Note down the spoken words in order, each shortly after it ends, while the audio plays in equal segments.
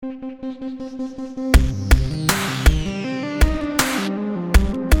This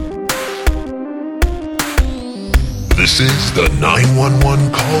is the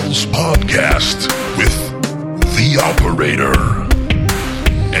 911 Calls podcast with the operator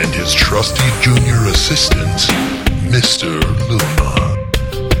and his trusty junior assistant, Mr. Luna.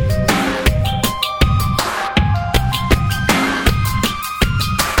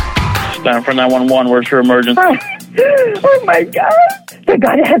 Time for 911. Where's your emergency? Oh my God! They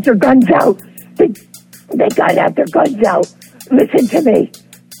gotta have their guns out. They gotta have their guns out. Listen to me.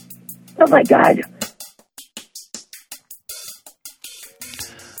 Oh my God.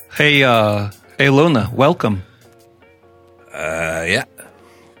 Hey, Luna, welcome. Yeah.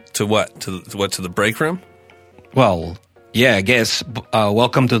 To what? To the break room? Well, yeah, I guess.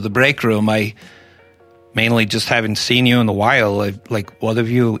 Welcome to the break room. I mainly just haven't seen you in a while. What have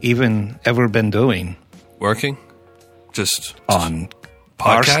you even ever been doing? Working? Just on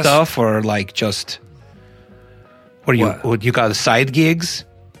our podcast stuff, or just what you got side gigs?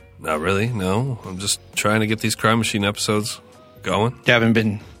 Not really. No, I'm just trying to get these Crime Machine episodes going. You haven't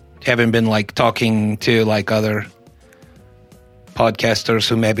been talking to other podcasters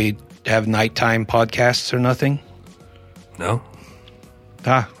who maybe have nighttime podcasts or nothing? No.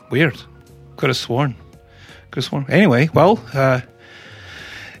 Weird. Could have sworn. Anyway, well,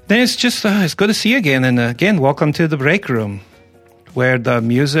 then it's just it's good to see you again. And again, welcome to the break room, where the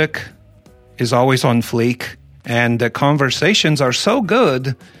music is always on fleek and the conversations are so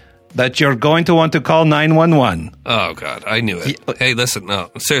good that you're going to want to call 911. Oh, God, I knew it. Hey, listen, no,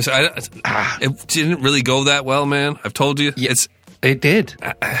 seriously, it didn't really go that well, man. I've told you. It did.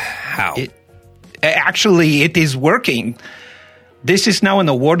 How? Actually, it is working. This is now an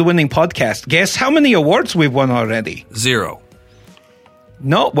award-winning podcast. Guess how many awards we've won already? 0.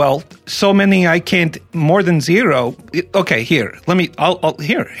 No, well, so many I can't. More than 0. Okay, here.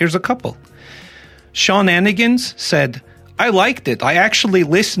 Here's a couple. Sean Anigans said, I liked it. I actually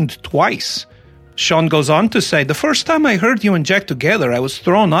listened twice. Sean goes on to say, the first time I heard you and Jack together, I was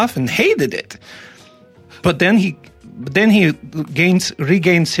thrown off and hated it. But then he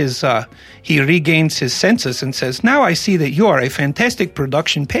regains his senses and says, now I see that you are a fantastic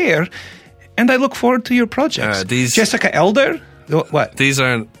production pair, and I look forward to your projects. Jessica Elder? What? These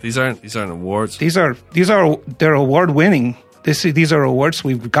aren't awards. They're award winning. These are awards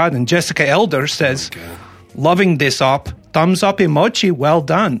we've gotten. Jessica Elder says, loving this op. Thumbs up emoji. Well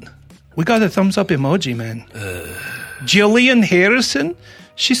done. We got a thumbs up emoji, man. Jillian Harrison,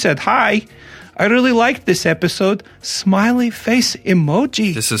 she said, hi. I really liked this episode. Smiley face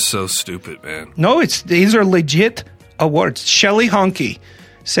emoji. This is so stupid, man. No, these are legit awards. Shelly Honky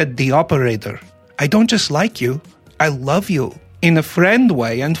said, the operator. I don't just like you. I love you in a friend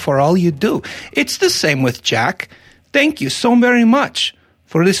way and for all you do. It's the same with Jack. Thank you so very much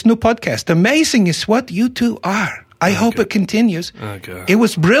for this new podcast. Amazing is what you two are. I hope it continues. Okay. It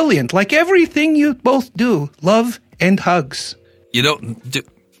was brilliant, like everything you both do. Love and hugs. You don't do,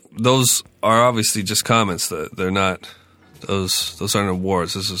 those are obviously just comments. That they're not. Those aren't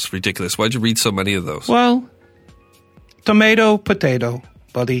awards. This is ridiculous. Why'd you read so many of those? Well, tomato, potato,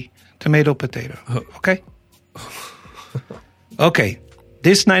 buddy. Tomato, potato. Okay? Okay.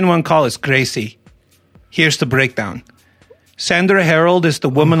 This 911 call is Gracie. Here's the breakdown. Sandra Harold is the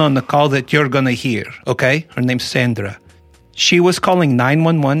woman on the call that you're going to hear, okay? Her name's Sandra. She was calling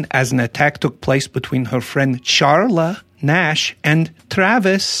 911 as an attack took place between her friend Charla Nash and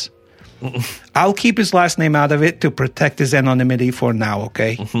Travis. I'll keep his last name out of it to protect his anonymity for now,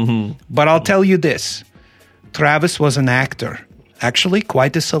 okay? But I'll tell you this. Travis was an actor. Actually,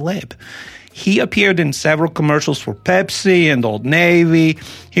 quite a celeb. He appeared in several commercials for Pepsi and Old Navy.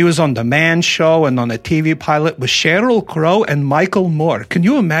 He was on The Man Show and on a TV pilot with Sheryl Crow and Michael Moore. Can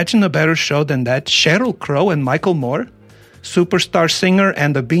you imagine a better show than that? Sheryl Crow and Michael Moore? Superstar singer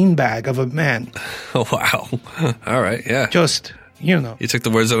and a beanbag of a man. Oh, wow. All right, yeah. Just, You took the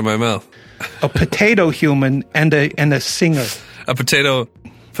words out of my mouth. A potato human and a singer. A potato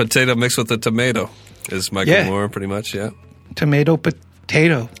mixed with a tomato is Michael Moore, pretty much, yeah. Tomato,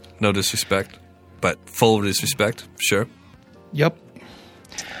 potato. No disrespect, but full of disrespect, sure. Yep.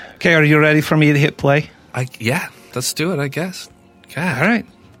 Okay, are you ready for me to hit play? Yeah, let's do it, I guess. God. All right.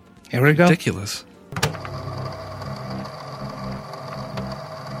 Here we go. Ridiculous.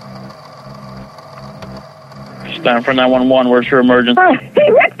 It's time for 911. Where's your emergency?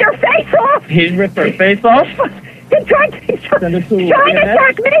 He ripped her face off. He ripped her face off? He tried to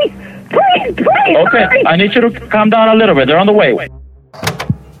attack me. Please, Okay, hurry. I need you to calm down a little bit. They're on the way.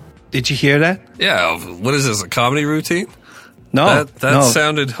 Did you hear that? Yeah, what is this, a comedy routine? No. That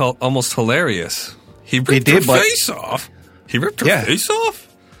sounded almost hilarious. He ripped her face off? He ripped her face off?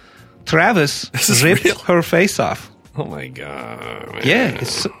 Travis is ripped real? her face off. Oh my god! Man. Yeah,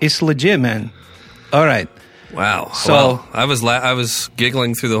 it's legit, man. All right. Wow. So- Well, I was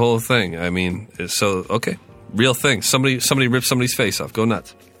giggling through the whole thing. I mean, so okay, real thing. Somebody ripped somebody's face off. Go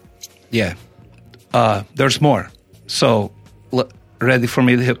nuts. Yeah. There's more. So, ready for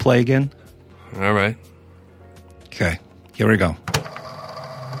me to hit play again? All right. Okay. Here we go.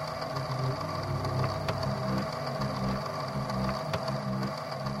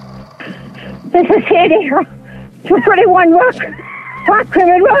 This is Sandy. 231 Rock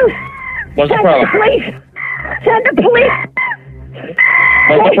Crimmon Road. What's the Send problem? the police. Send the police.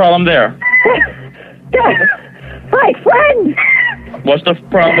 What's the problem there? My friend. What's the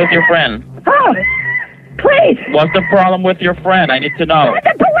problem with your friend? Oh, please. What's the problem with your friend? I need to know.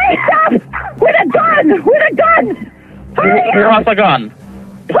 Send the police up with a gun. With a gun. Hurry Who up. has a gun?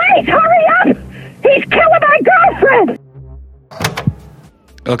 Please hurry up. He's killing my girlfriend.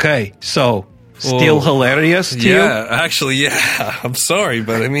 Okay. So, still Whoa. hilarious to you? Yeah, actually, yeah. I'm sorry,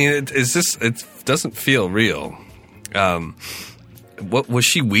 but I mean, it doesn't feel real. What was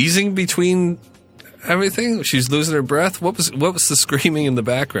she wheezing between everything? She's losing her breath. What was the screaming in the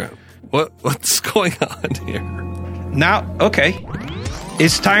background? What's going on here? Now, okay.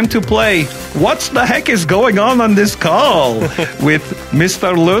 It's time to play What the Heck is Going On this call with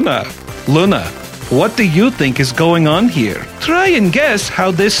Mr. Luna. Luna, what do you think is going on here? Try and guess how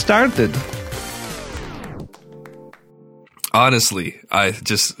this started. Honestly, I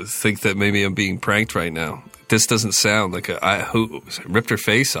just think that maybe I'm being pranked right now. This doesn't sound like who ripped her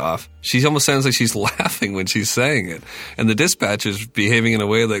face off. She almost sounds like she's laughing when she's saying it. And the dispatcher's behaving in a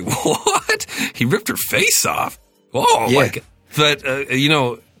way like, what? He ripped her face off? Oh, Yeah. my God. But,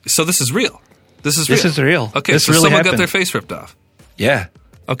 so this is real. This is real. This is real. Okay, This so really someone got happened. their face ripped off. Yeah.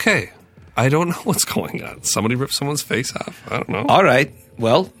 Okay. I don't know what's going on. Somebody ripped someone's face off? I don't know. All right.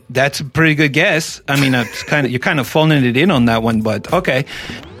 Well, that's a pretty good guess. I mean, it's you're kind of phoning it in on that one, but okay.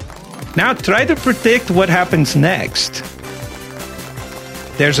 Now try to predict what happens next.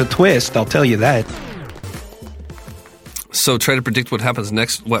 There's a twist, I'll tell you that. So try to predict what happens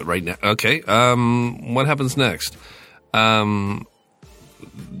next. What, right now? Okay. What happens next?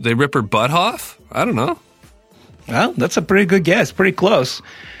 They rip her butt off? I don't know. Well, that's a pretty good guess. Pretty close.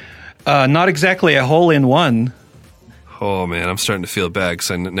 Not exactly a hole-in-one. Oh, man, I'm starting to feel bad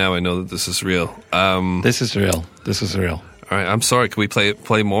because now I know that this is real. This is real. This is real. All right, I'm sorry. Can we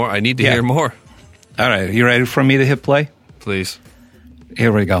play more? I need to Yeah. hear more, All right, you ready for me to hit play? please.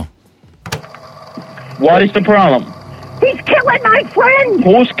 Here we go. What is the problem? He's killing my friend.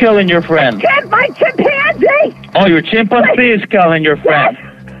 Who's killing your friend? My chimpanzee. Oh, your chimpanzee is killing your friend.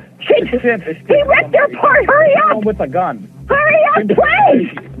 He ripped her apart. Hurry up. With a gun. Hurry up, please.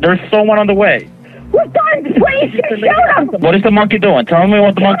 There's someone on the way. With guns, please. Shoot him. What is the monkey doing? Tell me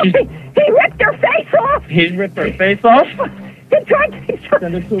what the monkey's... He ripped her face off. He's ripped her face off? He's trying to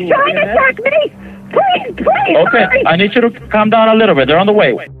attack me. Please, Okay, hurry. I need you to calm down a little bit. They're on the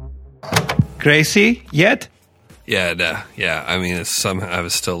way. Gracie, yet? Yeah, yeah. I mean, I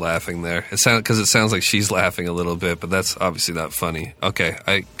was still laughing there. It sounds like she's laughing a little bit, but that's obviously not funny. Okay,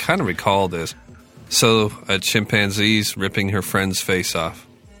 I kind of recall this. So a chimpanzee's ripping her friend's face off.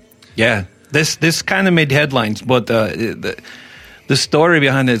 Yeah. This kind of made headlines, but the story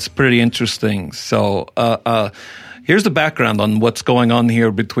behind it's pretty interesting. So here's the background on what's going on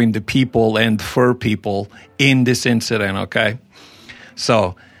here between the people and fur people in this incident, okay?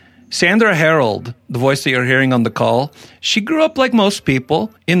 So Sandra Harold, the voice that you're hearing on the call, she grew up like most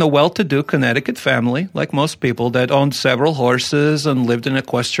people in a well-to-do Connecticut family, like most people that owned several horses and lived an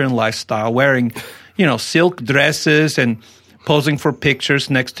equestrian lifestyle, wearing, silk dresses and posing for pictures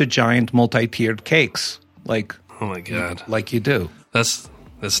next to giant multi-tiered cakes, like Oh my God, like you do. that's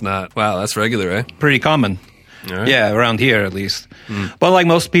not that's regular, eh? Pretty common. All right. Yeah, around here at least. But like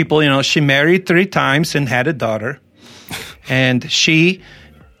most people, she married 3 times and had a daughter. And she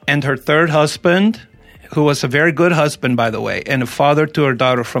and her third husband, who was a very good husband, by the way, and a father to her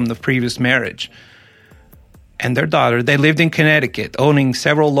daughter from the previous marriage, and their daughter, they lived in Connecticut, owning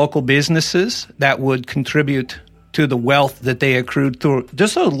several local businesses that would contribute to the wealth that they accrued through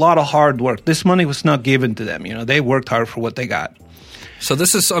just a lot of hard work. This money was not given to them. They worked hard for what they got. So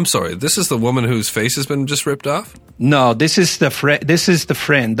this is the woman whose face has been just ripped off? No, this is the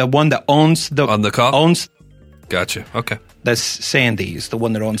friend, the one that owns the On the call? owns. Gotcha. Okay. That's Sandy, is the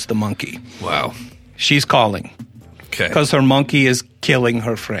one that owns the monkey. Wow. She's calling Okay. because her monkey is killing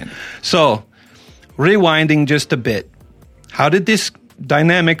her friend. So, rewinding just a bit, how did this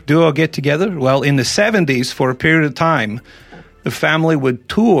dynamic duo get together? Well, in the 70s, for a period of time, the family would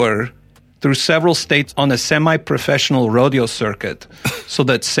tour through several states on a semi-professional rodeo circuit so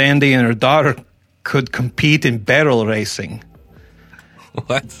that Sandy and her daughter could compete in barrel racing.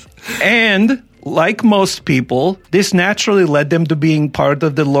 What? And like most people, this naturally led them to being part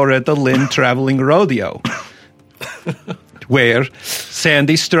of the Loretta Lynn traveling rodeo, where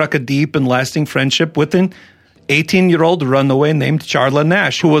Sandy struck a deep and lasting friendship with an 18-year-old runaway named Charla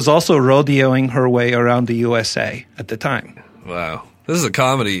Nash, who was also rodeoing her way around the USA at the time. Wow. This is a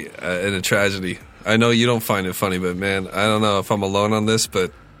comedy and a tragedy. I know you don't find it funny, but man, I don't know if I'm alone on this,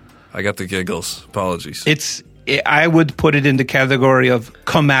 but I got the giggles. Apologies. I would put it in the category of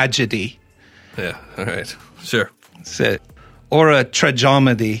comagedy. Yeah, all right. Sure. That's it. Or a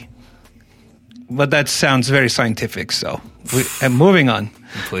tragomedy. But that sounds very scientific, so. And moving on.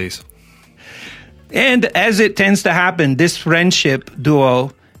 Please. And as it tends to happen, this friendship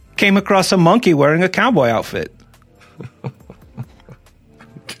duo came across a monkey wearing a cowboy outfit.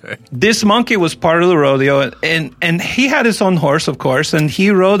 Okay. This monkey was part of the rodeo, and he had his own horse, of course, and he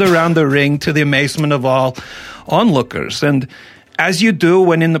rode around the ring to the amazement of all onlookers. And as you do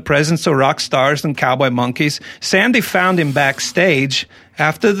when in the presence of rock stars and cowboy monkeys, Sandy found him backstage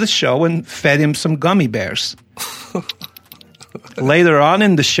after the show and fed him some gummy bears. Later on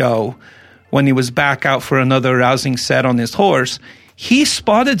in the show, when he was back out for another rousing set on his horse, he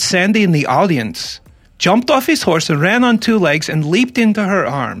spotted Sandy in the audience, jumped off his horse and ran on two legs and leaped into her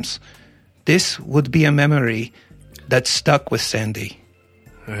arms. This would be a memory that stuck with Sandy.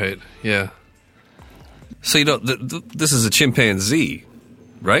 All right, yeah. So, this is a chimpanzee,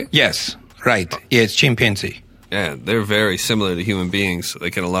 right? Yes, right. Yeah, it's chimpanzee. Yeah, they're very similar to human beings,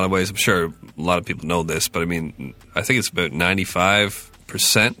 like in a lot of ways. I'm sure a lot of people know this, but I mean, I think it's about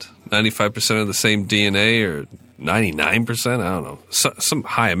 95% of the same DNA, or 99%, I don't know. Some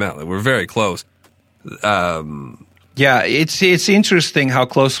high amount. Like, we're very close. Yeah, it's interesting how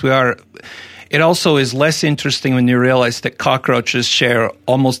close we are. It also is less interesting when you realize that cockroaches share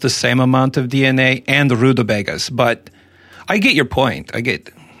almost the same amount of DNA and rutabagas. But I get your point.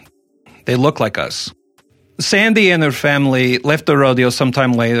 They look like us. Sandy and her family left the rodeo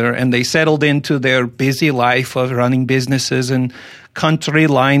sometime later, and they settled into their busy life of running businesses and country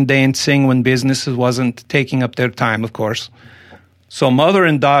line dancing when businesses wasn't taking up their time, of course. So mother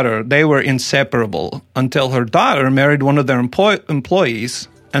and daughter, they were inseparable until her daughter married one of their employees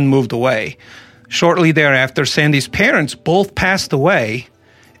and moved away. Shortly thereafter, Sandy's parents both passed away,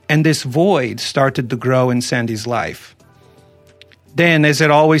 and this void started to grow in Sandy's life. Then, as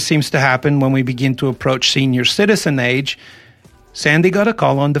it always seems to happen when we begin to approach senior citizen age, Sandy got a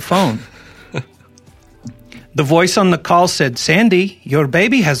call on the phone. The voice on the call said, "Sandy, your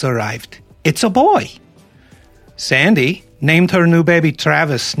baby has arrived. It's a boy." Sandy named her new baby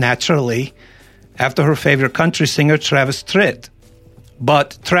Travis, naturally, after her favorite country singer, Travis Tritt.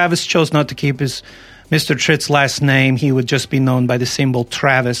 But Travis chose not to keep his Mr. Tritt's last name. He would just be known by the symbol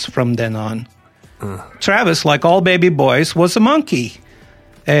Travis from then on. Travis, like all baby boys, was a monkey.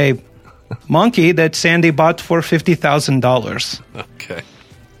 A monkey that Sandy bought for $50,000. Okay.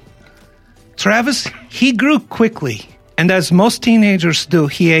 Travis, he grew quickly. And as most teenagers do,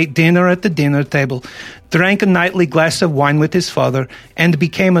 he ate dinner at the dinner table, drank a nightly glass of wine with his father, and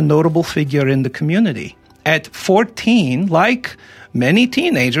became a notable figure in the community. At 14, like many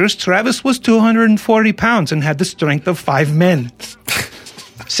teenagers, Travis was 240 pounds and had the strength of 5 men.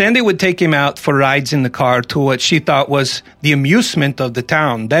 Sandy would take him out for rides in the car to what she thought was the amusement of the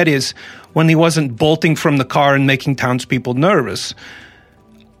town. That is, when he wasn't bolting from the car and making townspeople nervous.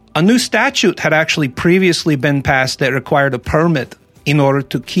 A new statute had actually previously been passed that required a permit in order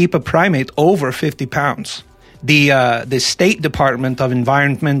to keep a primate over 50 pounds. The State Department of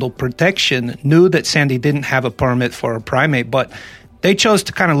Environmental Protection knew that Sandy didn't have a permit for a primate, but they chose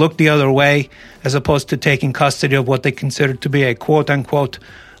to kind of look the other way as opposed to taking custody of what they considered to be a quote-unquote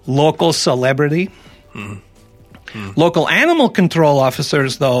local celebrity. Local animal control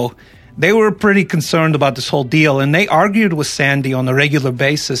officers, though, they were pretty concerned about this whole deal, and they argued with Sandy on a regular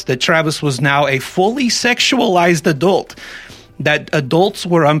basis that Travis was now a fully sexualized adult, that adults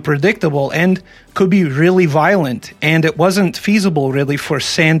were unpredictable and could be really violent, and it wasn't feasible really for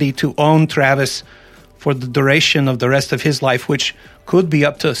Sandy to own Travis for the duration of the rest of his life, which could be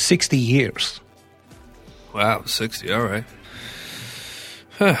up to 60 years. Wow, 60, all right.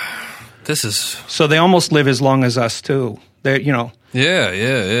 This is... So they almost live as long as us, too. They're, Yeah.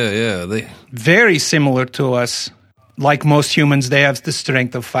 They very similar to us. Like most humans, they have the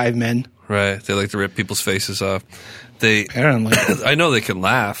strength of 5 men. Right. They like to rip people's faces off. They Apparently. I know they can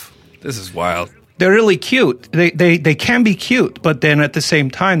laugh. This is wild. They're really cute. They can be cute, but then at the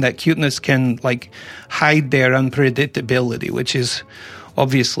same time, that cuteness can hide their unpredictability, which is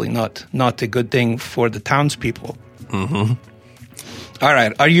obviously not a good thing for the townspeople. Mm-hmm. All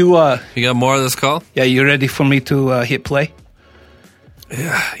right, are you? You got more of this call? Yeah, you ready for me to hit play?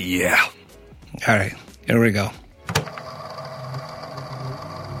 Yeah. All right, here we go.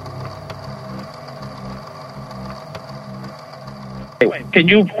 Can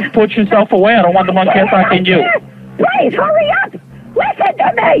you put yourself away? I don't want the monkey attacking you. Please, hurry up! Listen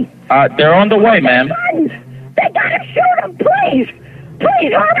to me! They're on the way, ma'am. Guns! They gotta shoot them, please!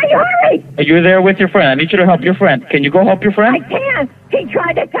 Please, hurry! Are you there with your friend? I need you to help your friend. Can you go help your I friend? can't! He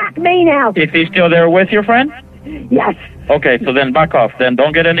tried to attack me now! Is he still there with your friend? Yes, Okay, so then back off. Then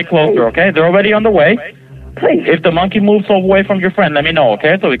don't get any closer, okay? They're already on the way. please. If the monkey moves away from your friend, let me know,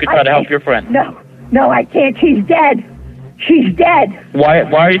 okay? So we can try to help your friend. No, I can't. She's dead. She's dead. Why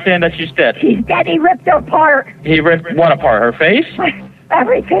are you saying that she's dead? She's dead. He ripped her apart. He ripped what apart? Her face?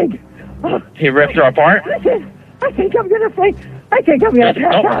 Everything. He ripped her apart? Listen, I think I'm gonna faint. I think I'm gonna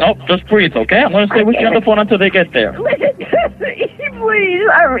pass out. No, just breathe, okay? I'm going to stay with you on the phone until they get there. Listen, please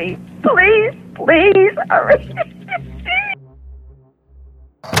hurry. Please hurry.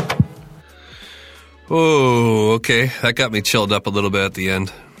 Oh, okay. That got me chilled up a little bit at the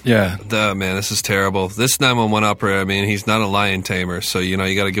end. Yeah. Man, this is terrible. This 911 operator, I mean, he's not a lion tamer, so, you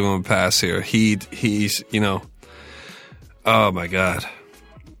got to give him a pass here. He's, oh, my God.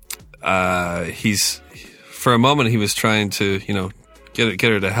 For a moment, he was trying to, get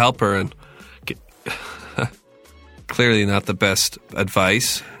her to help her, and clearly not the best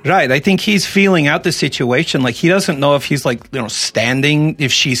advice. Right. I think he's feeling out the situation. Like, he doesn't know if he's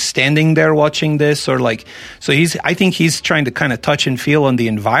if she's standing there watching this, or so I think he's trying to kind of touch and feel on the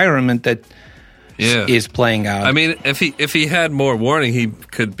environment that is playing out. I mean, if he had more warning, he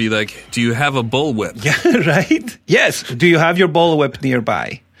could be like, do you have a bullwhip? Yeah, right? Yes. Do you have your bullwhip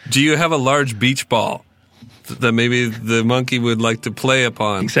nearby? Do you have a large beach ball that maybe the monkey would like to play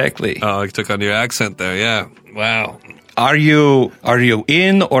upon? Exactly. Oh, I took on your accent there. Yeah. Wow. Are you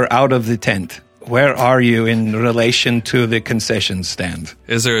in or out of the tent? Where are you in relation to the concession stand?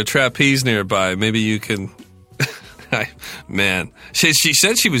 Is there a trapeze nearby? Maybe you can... Man. She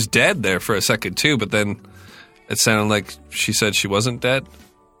said she was dead there for a second, too, but then it sounded like she said she wasn't dead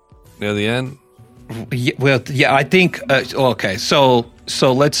near the end. Yeah, I think... okay, so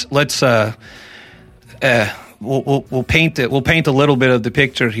let's we'll paint a little bit of the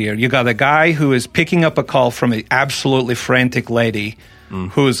picture here. You got a guy who is picking up a call from an absolutely frantic lady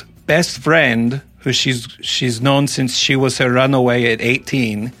whose best friend, who she's known since she was a runaway at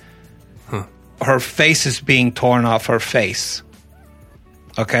 18. Her face is being torn off her face.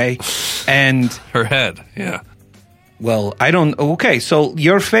 Okay? And her head, yeah. Well, I don't. Okay, so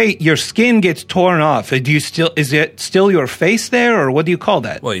your skin gets torn off. Is it still your face there, or what do you call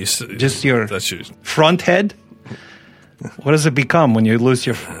that? Well, just your front head. What does it become when you lose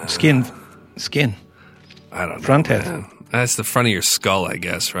your skin? I don't know. Front head. Man. That's the front of your skull, I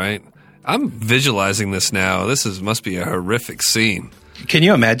guess, right? I'm visualizing this now. This must be a horrific scene. Can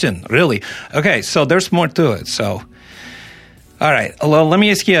you imagine? Really? Okay, so there's more to it. So. All right. Well, let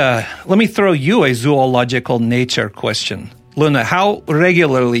me throw you a zoological nature question. Luna, how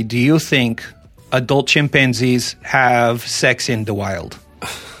regularly do you think adult chimpanzees have sex in the wild?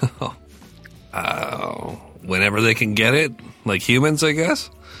 Whenever they can get it, like humans, I guess.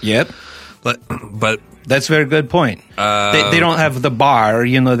 Yep. But that's a very good point. They don't have the bar,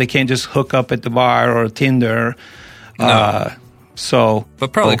 they can't just hook up at the bar or Tinder. No.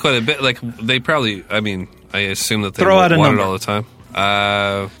 But probably Oh. quite a bit. Like they probably, I mean, I assume that they Throw out a want it number. all the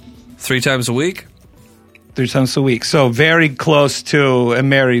time. 3 times a week. 3 times a week. So very close to a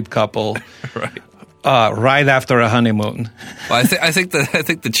married couple. Right. Right after a honeymoon. Well, I think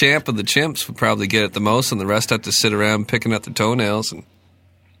the champ and the chimps would probably get it the most, and the rest have to sit around picking at their toenails and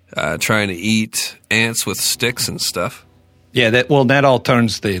trying to eat ants with sticks and stuff. Yeah, that all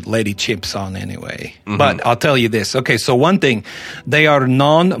turns the lady chimps on anyway. Mm-hmm. But I'll tell you this. Okay, so one thing, they are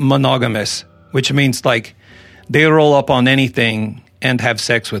non-monogamous, which means they roll up on anything and have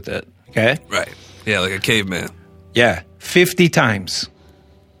sex with it. Okay? Right. Yeah, like a caveman. Yeah, 50 times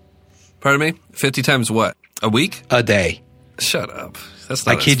Pardon me? 50 times what? A week? a day. Shut up. That's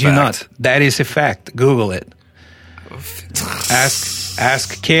not I kid you not. That is a fact. Google it.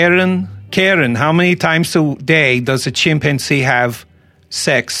 Ask Karen. Karen, how many times a day does a chimpanzee have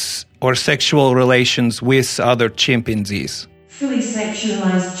sex or sexual relations with other chimpanzees? Fully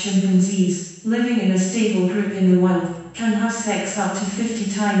sexualized chimpanzees, living in a stable group in the wild, can have sex up to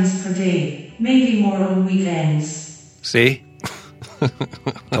 50 times per day, maybe more on weekends. See?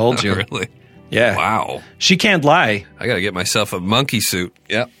 Told you. Really? Yeah. Wow. She can't lie. I got to get myself a monkey suit.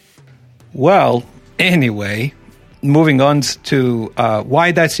 Yep. Well, anyway, moving on to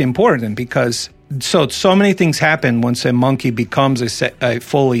why that's important, because so many things happen once a monkey becomes a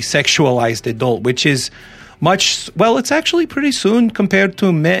fully sexualized adult, which is it's actually pretty soon compared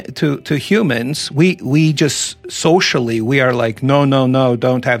to humans. We just socially, we are like, no,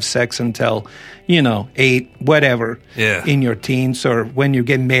 don't have sex until 8, whatever, in your teens or when you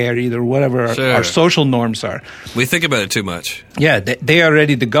get married or whatever our social norms are. We think about it too much. Yeah, they are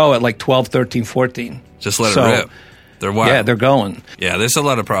ready to go at like 12, 13, 14. Just let it rip. They're wild. Yeah, they're going. Yeah, there's a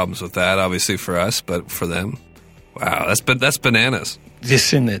lot of problems with that, obviously, for us, but for them, wow, that's bananas.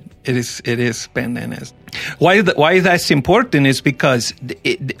 Isn't it? It is bananas. Why that's important is because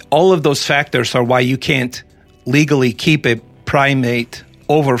all of those factors are why you can't legally keep a primate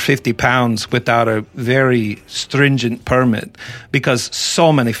over 50 pounds without a very stringent permit, because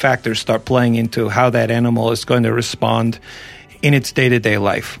so many factors start playing into how that animal is going to respond in its day-to-day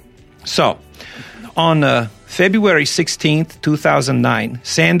life. So, on February 16th, 2009,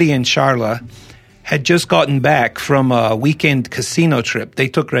 Sandy and Charla had just gotten back from a weekend casino trip. They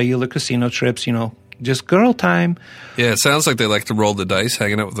took regular casino trips, just girl time. Yeah, it sounds like they like to roll the dice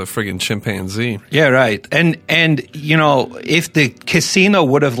hanging out with a friggin' chimpanzee. Yeah, right. And if the casino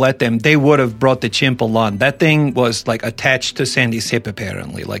would have let them, they would have brought the chimp along. That thing was like attached to Sandy's hip,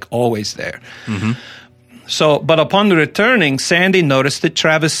 apparently, like always there. Mm-hmm. So, but upon returning, Sandy noticed that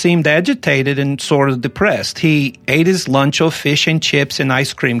Travis seemed agitated and sort of depressed. He ate his lunch of fish and chips and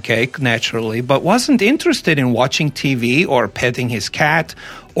ice cream cake, naturally, but wasn't interested in watching TV or petting his cat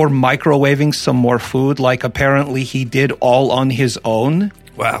or microwaving some more food like apparently he did all on his own.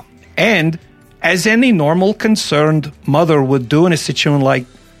 Wow. And as any normal concerned mother would do in a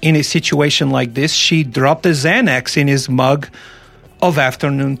situation like this, she dropped a Xanax in his mug of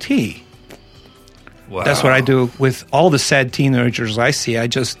afternoon tea. Wow. That's what I do with all the sad teenagers I see. I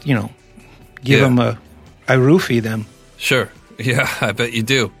just, give them I roofie them. Sure. Yeah, I bet you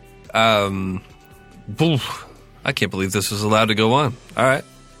do. I can't believe this was allowed to go on. All right.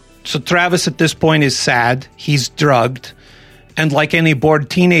 So Travis at this point is sad. He's drugged. And like any bored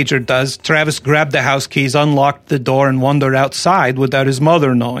teenager does, Travis grabbed the house keys, unlocked the door, and wandered outside without his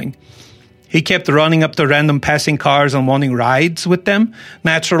mother knowing. He kept running up to random passing cars and wanting rides with them.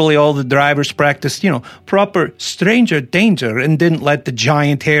 Naturally, all the drivers practiced, proper stranger danger and didn't let the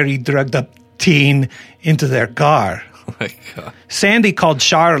giant, hairy, drugged-up teen into their car. Oh, my God. Sandy called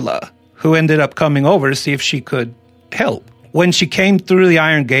Charla, who ended up coming over to see if she could help. When she came through the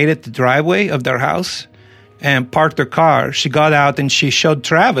iron gate at the driveway of their house and parked her car, she got out and she showed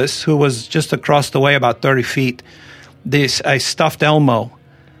Travis, who was just across the way about 30 feet, a stuffed Elmo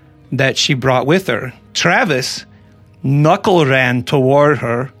that she brought with her. Travis knuckle ran toward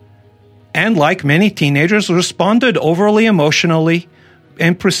her and, like many teenagers, responded overly emotionally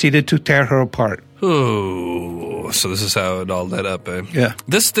and proceeded to tear her apart. Ooh, so this is how it all led up, eh? Yeah.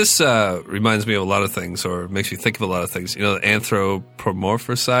 This reminds me of a lot of things, or makes me think of a lot of things.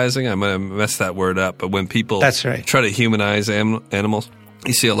 Anthropomorphizing? I might have messed that word up, but when people That's right. try to humanize animals,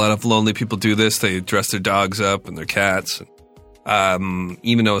 you see a lot of lonely people do this. They dress their dogs up and their cats.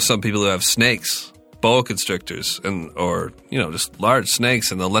 Even though some people who have snakes, boa constrictors, or just large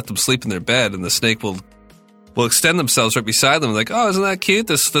snakes, and they'll let them sleep in their bed, and the snake will extend themselves right beside them. Like, oh, isn't that cute?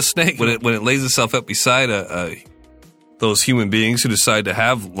 The snake, when it lays itself up beside those human beings who decide to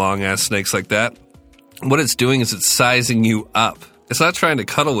have long ass snakes like that, what it's doing is it's sizing you up. It's not trying to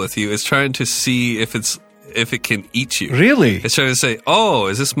cuddle with you. It's trying to see if it can eat you. Really? It's trying to say, oh,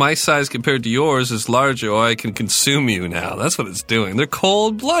 is this my size compared to yours is larger? Oh, I can consume you now. That's what it's doing. They're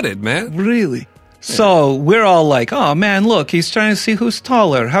cold-blooded, man. Really? So we're all like, oh, man, look, he's trying to see who's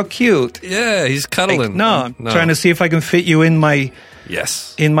taller. How cute. Yeah, he's cuddling. I'm trying to see if I can fit you in my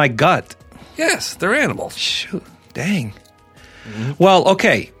gut. Yes, they're animals. Shoot, dang. Mm-hmm. Well,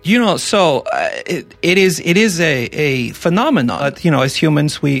 okay, so it is a phenomenon. As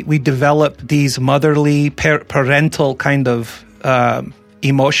humans, we develop these motherly, parental kind of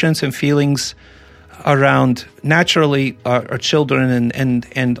emotions and feelings around naturally our children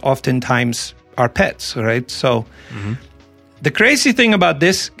and oftentimes our pets, right? So the crazy thing about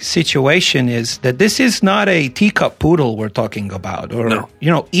this situation is that this is not a teacup poodle we're talking about, or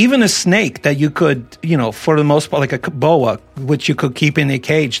even a snake that you could, for the most part, like a boa, which you could keep in a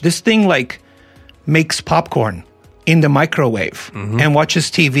cage. This thing makes popcorn in the microwave and watches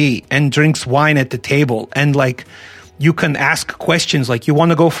TV and drinks wine at the table, and you can ask questions like, you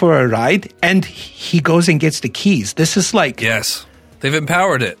want to go for a ride? And he goes and gets the keys. This is yes, they've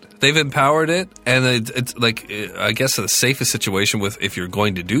empowered it. And it's I guess the safest situation if you're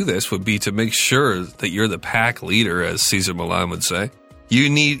going to do this would be to make sure that you're the pack leader, as Cesar Millan would say. You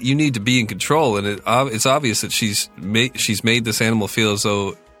need to be in control, and it's obvious that she's made this animal feel as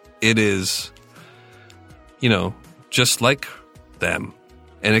though it is, just like them,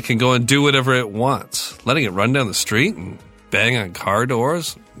 and it can go and do whatever it wants. Letting it run down the street and bang on car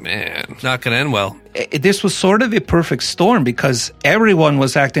doors, man, not going to end well. This was sort of a perfect storm because everyone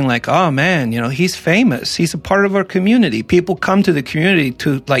was acting like, oh man, he's famous. He's a part of our community. People come to the community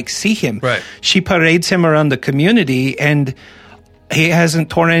to see him. Right. She parades him around the community and he hasn't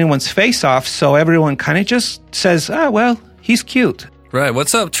torn anyone's face off. So everyone kind of just says, well, he's cute. Right.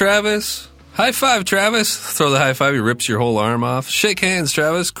 What's up, Travis? High five, Travis. Throw the high five. He rips your whole arm off. Shake hands,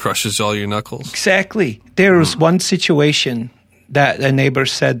 Travis. Crushes all your knuckles. Exactly. There was one situation that a neighbor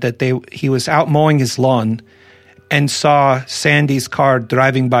said that he was out mowing his lawn and saw Sandy's car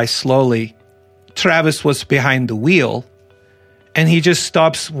driving by slowly. Travis was behind the wheel, and he just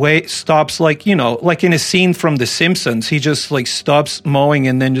stops like in a scene from The Simpsons. He just stops mowing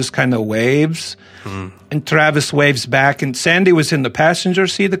and then just kind of waves. And Travis waves back, and Sandy was in the passenger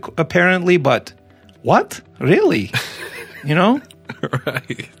seat apparently, but what? Really?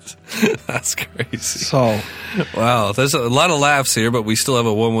 Right. That's crazy. So, wow, there's a lot of laughs here, but we still have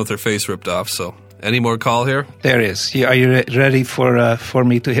a woman with her face ripped off. So, any more call here? There is. Are you ready for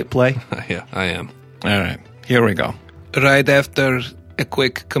me to hit play? Yeah, I am. All right, here we go. Right after a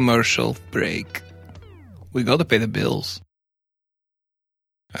quick commercial break, we got to pay the bills.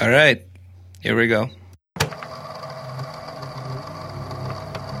 All right, here we go.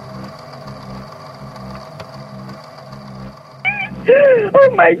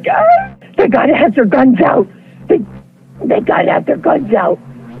 Oh my God! They gotta have their guns out. They gotta have their guns out.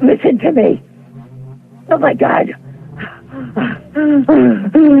 Listen to me. Oh my God!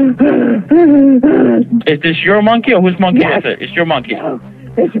 Is this your monkey or whose monkey Yes. is it? It's your monkey. No,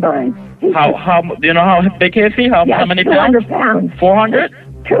 it's mine. How do you know how big is he? How many pounds? 200 pounds. 400?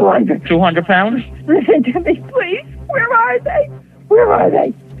 200. 200 pounds? Listen to me, please. Where are they? Where are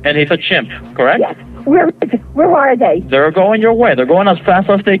they? And he's a chimp, correct? Yes. Where are they? They're going your way. They're going as fast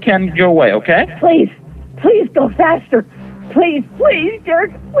as they can your way, okay? Please go faster. Please,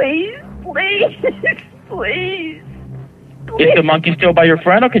 Dirk. Please. Is the monkey still by your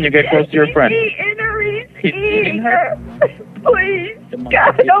friend, or can you get close to your friend? He's eating her? Please.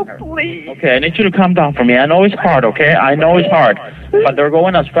 God, no, please. Okay, I need you to calm down for me. I know it's hard, okay? I know it's hard. But they're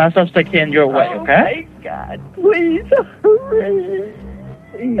going as fast as they can your way, okay? Oh, my God. Please.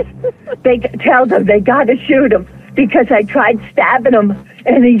 They tell them they got to shoot him because I tried stabbing him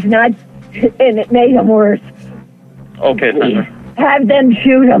and he's not, and it made him worse. Okay, Sandra. Have them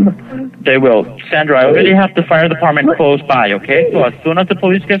shoot him. They will. Sandra, I already have the fire department close by, okay? So as soon as the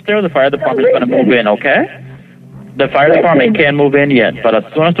police gets there, the fire department's going to move in, okay? The fire department can't move in yet, but as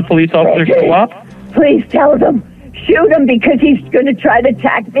soon as the police officers show up... Please tell them. Shoot him because he's going to try to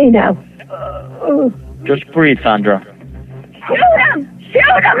attack me now. Just breathe, Sandra. Shoot him!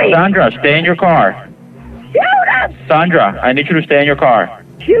 Shoot him! Sandra, stay in your car. Shoot him! Sandra, I need you to stay in your car.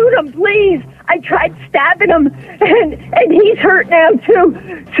 Shoot him, please! I tried stabbing him, and he's hurt now too.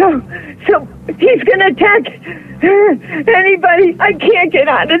 So he's gonna attack anybody. I can't get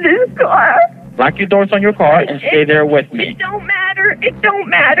out of this car. Lock your doors on your car and stay there with me. It don't matter. It don't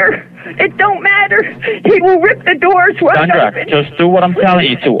matter. It don't matter. He will rip the doors wide Sandra, open. just do what I'm telling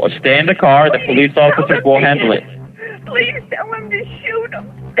you to. Stay in the car. The police officers will handle it. Please tell him to shoot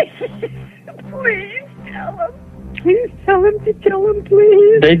him. Please tell him. Please tell him to kill him,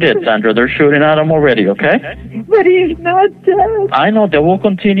 please. They did, Sandra. They're shooting at him already, okay? But he's not dead. I know. They will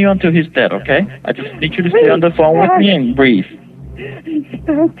continue until he's dead, okay? I just need you to stay on the phone with me and breathe. He's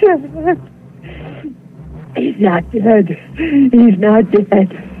not dead. He's not dead. He's not dead.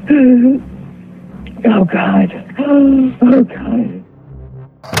 Oh, God. Oh, God.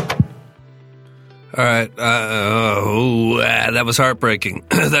 All right. That was heartbreaking.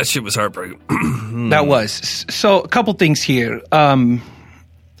 That shit was heartbreaking. That was. So a couple things here.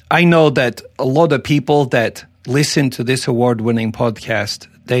 I know that a lot of people that listen to this award-winning podcast,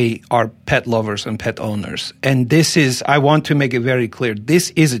 they are pet lovers and pet owners. And this is, I want to make it very clear,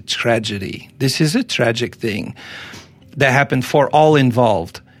 this is a tragedy. This is a tragic thing that happened for all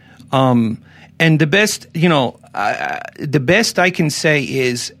involved. And the best, the best I can say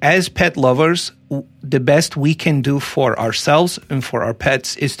is, as pet lovers, the best we can do for ourselves and for our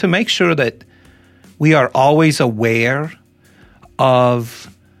pets is to make sure that we are always aware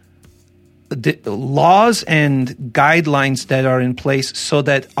of the laws and guidelines that are in place so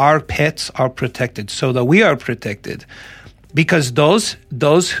that our pets are protected, so that we are protected. Because those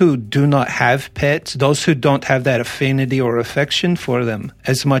who do not have pets, those who don't have that affinity or affection for them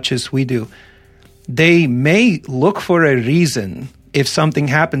as much as we do, they may look for a reason if something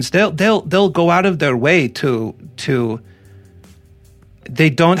happens, they'll go out of their way to. They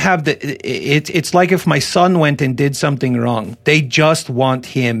don't have it's like if my son went and did something wrong. They just want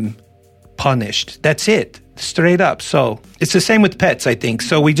him punished. That's it. Straight up. So it's the same with pets, I think.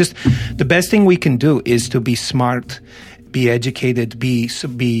 So the best thing we can do is to be smart, be educated, be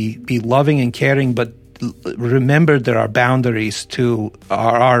loving and caring, but remember there are boundaries to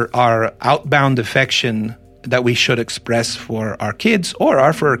our outbound affection that we should express for our kids or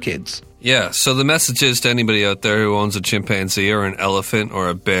our fur kids. Yeah, so the message is to anybody out there who owns a chimpanzee or an elephant or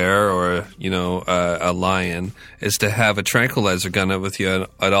a bear or, a lion is to have a tranquilizer gun with you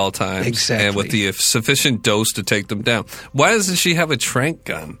at all times. Exactly. And with the sufficient dose to take them down. Why doesn't she have a tranq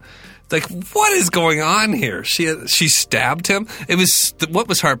gun? Like, what is going on here? She stabbed him? What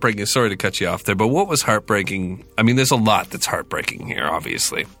was heartbreaking, sorry to cut you off there, but what was heartbreaking? I mean, there's a lot that's heartbreaking here,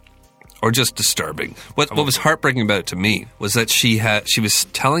 obviously. Or just disturbing. What was heartbreaking about it to me was that she was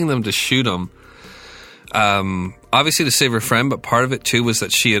telling them to shoot him, obviously to save her friend, but part of it too was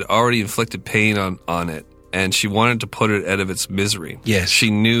that she had already inflicted pain on it, and she wanted to put it out of its misery. Yes, she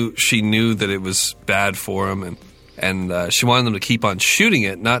knew that it was bad for him, and she wanted them to keep on shooting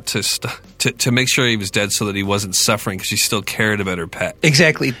it, not to make sure he was dead, so that he wasn't suffering, because she still cared about her pet.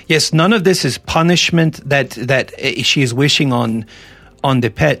 Exactly. Yes, none of this is punishment that she is wishing on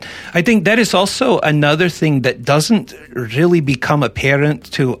the pet. I think that is also another thing that doesn't really become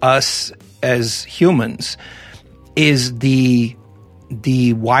apparent to us as humans is the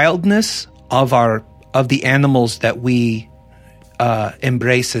wildness of the animals that we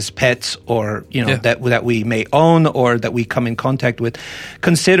embrace as pets, or that we may own or that we come in contact with.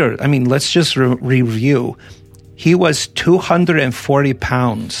 Consider, I mean, let's just review. He was 240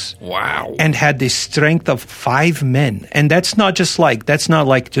 pounds. Wow. And had the strength of 5 men. And that's not just a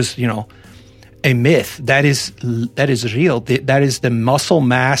myth. That is real. That is the muscle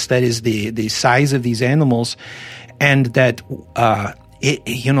mass. That is the size of these animals. And that,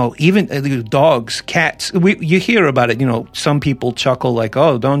 even dogs, cats, you hear about it. Some people chuckle like,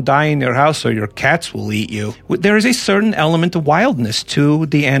 oh, don't die in your house or your cats will eat you. There is a certain element of wildness to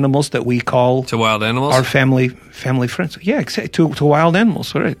the animals that we call... To wild animals? Our family friends. Yeah, exactly. To wild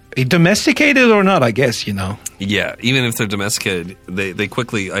animals. Right. Domesticated or not, I guess, Yeah, even if they're domesticated, they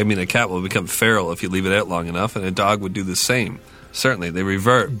quickly... I mean, a cat will become feral if you leave it out long enough, and a dog would do the same. Certainly, they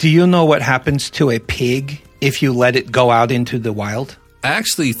revert. Do you know what happens to a pig if you let it go out into the wild? I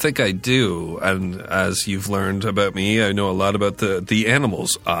actually think I do, and as you've learned about me, I know a lot about the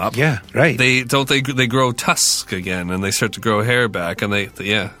animals. Yeah, right. They grow tusks again, and they start to grow hair back, and they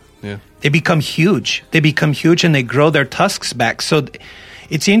become huge. They become huge, and they grow their tusks back. So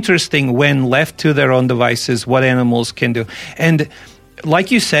it's interesting when left to their own devices what animals can do. And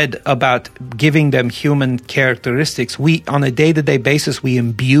like you said about giving them human characteristics, we on a day-to-day basis we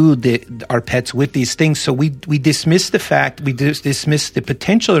imbue our pets with these things. So we dismiss dismiss the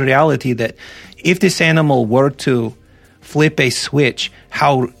potential reality that if this animal were to flip a switch,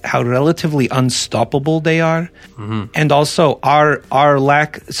 how relatively unstoppable they are, and also our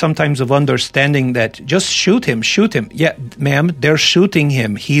lack sometimes of understanding that just shoot him. Yeah, ma'am, they're shooting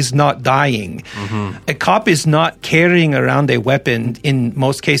him. He's not dying. A cop is not carrying around a weapon in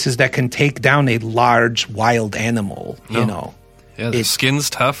most cases that can take down a large wild animal. No. Yeah, the skin's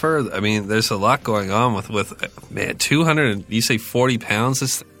tougher. I mean, there's a lot going on with 200. You say 40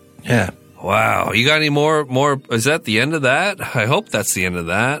 pounds? Yeah. Wow. You got any more? Is that the end of that? I hope that's the end of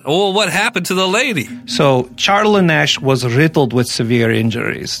that. Oh, what happened to the lady? So, Charla Nash was riddled with severe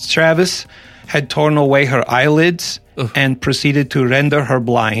injuries. Travis had torn away her eyelids and proceeded to render her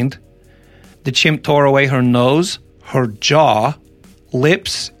blind. The chimp tore away her nose, her jaw,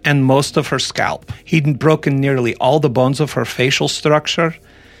 lips, and most of her scalp. He'd broken nearly all the bones of her facial structure.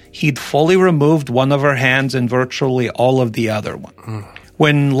 He'd fully removed one of her hands and virtually all of the other one.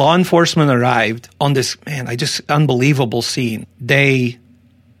 When law enforcement arrived on this, unbelievable scene, they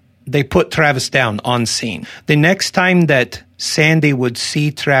put Travis down on scene. The next time that Sandy would see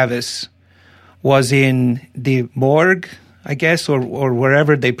Travis was in the morgue, I guess, or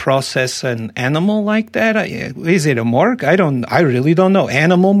wherever they process an animal like that. Is it a morgue? I really don't know.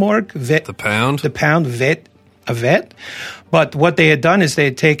 Animal morgue? Vet. The pound? The pound, vet. A vet. But what they had done is they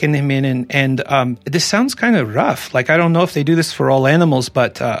had taken him in and this sounds kind of rough. Like, I don't know if they do this for all animals,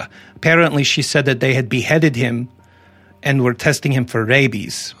 but apparently she said that they had beheaded him and were testing him for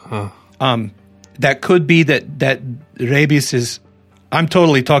rabies. That could be that rabies is... I'm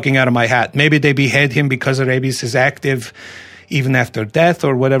totally talking out of my hat. Maybe they behead him because rabies is active even after death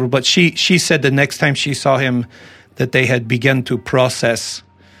or whatever. But she said the next time she saw him that they had begun to process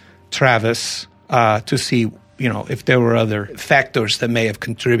Travis to see if there were other factors that may have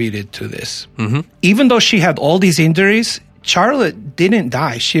contributed to this. Mm-hmm. Even though she had all these injuries, Charlotte didn't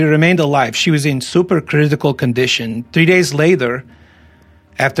die. She remained alive. She was in super critical condition. 3 days later,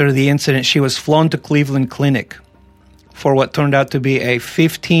 after the incident, she was flown to Cleveland Clinic for what turned out to be a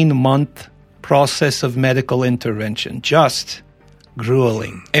 15-month process of medical intervention. Just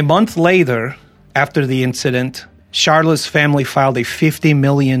grueling. A month later, after the incident, Charlotte's family filed a $50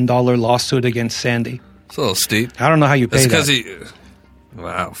 million lawsuit against Sandy. It's a little steep. I don't know how you pay That's that.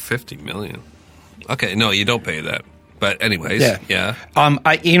 Wow, $50 million. Okay, no, you don't pay that. But anyways, yeah.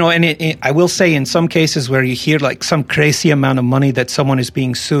 I will say in some cases where you hear like some crazy amount of money that someone is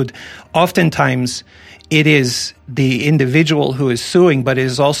being sued, oftentimes it is the individual who is suing, but it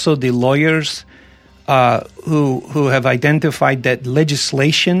is also the lawyers who have identified that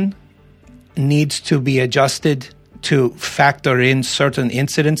legislation needs to be adjusted to factor in certain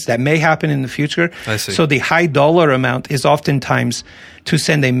incidents that may happen in the future. I see. So the high dollar amount is oftentimes to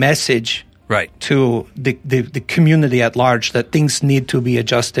send a message to the community at large that things need to be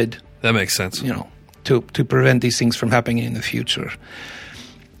adjusted. That makes sense. To prevent these things from happening in the future.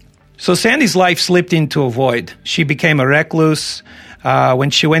 So Sandy's life slipped into a void. She became a recluse.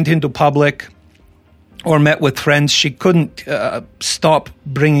 When she went into public or met with friends, she couldn't stop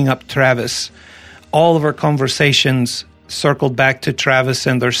bringing up Travis. All of her conversations circled back to Travis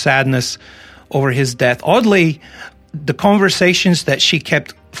and their sadness over his death. Oddly, the conversations that she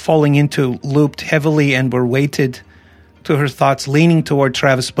kept falling into looped heavily and were weighted to her thoughts, leaning toward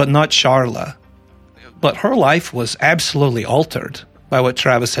Travis, but not Charla. But her life was absolutely altered by what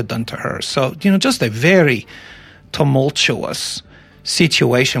Travis had done to her. So, just a very tumultuous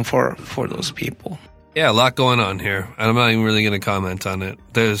situation for those people. Yeah, a lot going on here. And I'm not even really going to comment on it.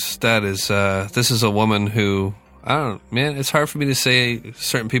 This is a woman who, it's hard for me to say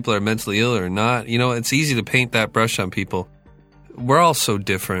certain people are mentally ill or not. It's easy to paint that brush on people. We're all so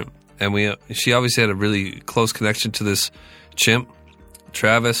different. And she obviously had a really close connection to this chimp,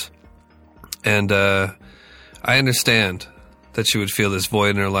 Travis. And I understand that she would feel this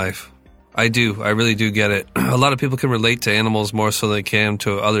void in her life. I do. I really do get it. A lot of people can relate to animals more so than they can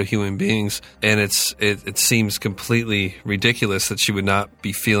to other human beings. And it seems completely ridiculous that she would not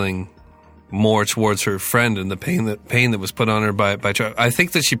be feeling more towards her friend and the pain that was put on her by Travis. I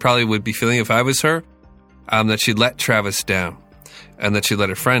think that she probably would be feeling, if I was her, that she let Travis down and that she let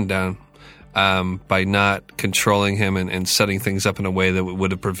her friend down by not controlling him and setting things up in a way that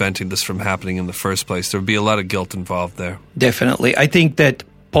would have prevented this from happening in the first place. There would be a lot of guilt involved there. Definitely. I think that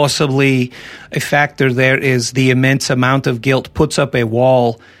possibly a factor there is the immense amount of guilt puts up a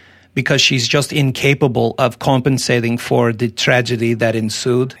wall because she's just incapable of compensating for the tragedy that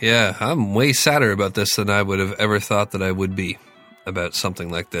ensued. Yeah, I'm way sadder about this than I would have ever thought that I would be about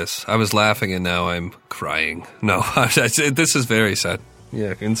something like this. I was laughing and now I'm crying. No, this is very sad.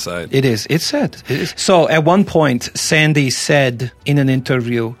 Yeah, inside. It is. It's sad. It is. So at one point, Sandy said in an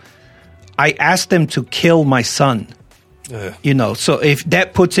interview, I asked them to kill my son. So if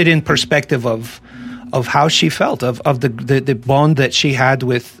that puts it in perspective of how she felt, of the bond that she had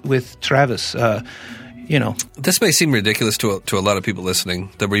with Travis, This may seem ridiculous to a lot of people listening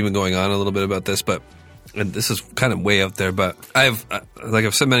that we're even going on a little bit about this, but and this is kind of way out there, but I've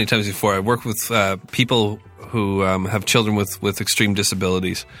said many times before, I work with people who have children with extreme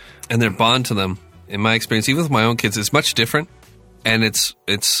disabilities, and their bond to them, in my experience, even with my own kids, is much different, and it's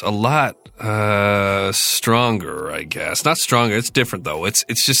a lot stronger, I guess. Not stronger, it's different though.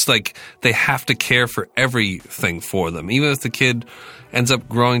 It's just like they have to care for everything for them. Even if the kid ends up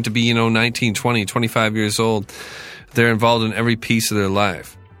growing to be, 19, 20, 25 years old, they're involved in every piece of their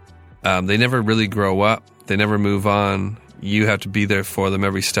life. They never really grow up. They never move on. You have to be there for them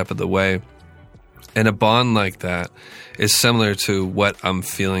every step of the way. And a bond like that is similar to what I'm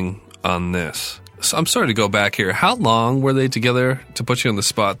feeling on this. So I'm sorry to go back here. How long were they together? To put you on the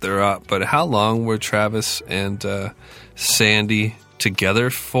spot, they're up. But how long were Travis and Sandy together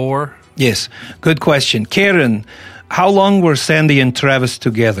for? Yes, good question. Karen, how long were Sandy and Travis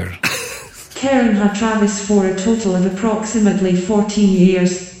together? Karen had Travis for a total of approximately 14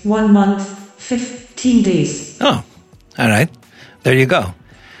 years, 1 month, 15 days. Oh, all right. There you go.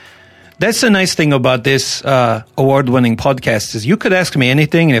 That's the nice thing about this award-winning podcast is you could ask me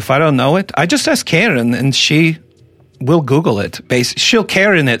anything, and if I don't know it, I just ask Karen, and she will Google it. She'll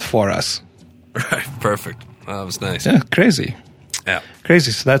Karen it for us. Right, perfect. That was nice. Yeah, crazy. Yeah.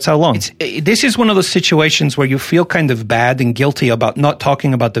 Crazy. So that's how long. This is one of those situations where you feel kind of bad and guilty about not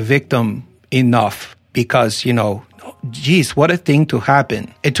talking about the victim enough because, geez, what a thing to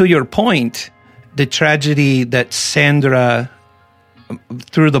happen. And to your point, the tragedy that Sandra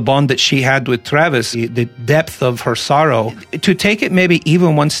through the bond that she had with Travis, the depth of her sorrow, to take it maybe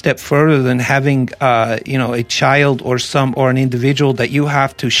even one step further than having, a child or an individual that you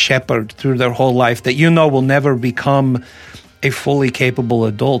have to shepherd through their whole life that will never become a fully capable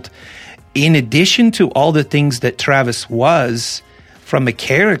adult. In addition to all the things that Travis was, from a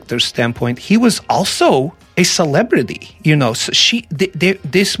character standpoint, he was also a celebrity. So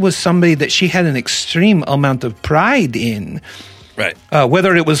this was somebody that she had an extreme amount of pride in. Right.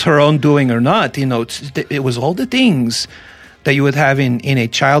 Whether it was her own doing or not, it was all the things that you would have in a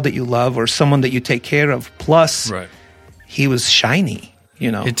child that you love or someone that you take care of. Plus, he was shiny.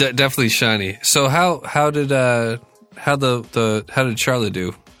 Definitely shiny. So how did Charlie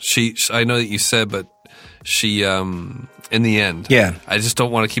do? I know that you said, but she in the end, I just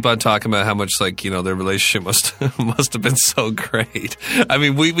don't want to keep on talking about how much their relationship must have been so great. I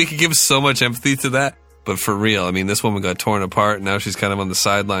mean, we could give so much empathy to that. But for real, I mean, this woman got torn apart, and now she's kind of on the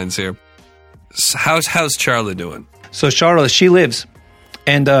sidelines here. So how's Charlotte doing? So Charlotte, she lives,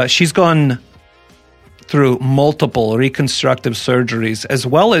 and she's gone through multiple reconstructive surgeries, as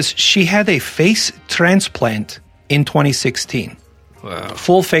well as she had a face transplant in 2016. Wow.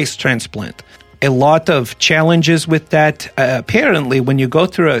 Full face transplant. A lot of challenges with that. Apparently, when you go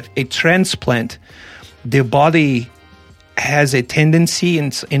through a transplant, the body has a tendency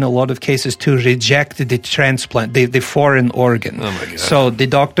in a lot of cases to reject the transplant, the foreign organ. Oh my God. So the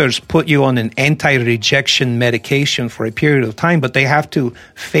doctors put you on an anti-rejection medication for a period of time, but they have to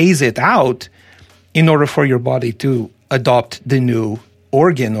phase it out in order for your body to adopt the new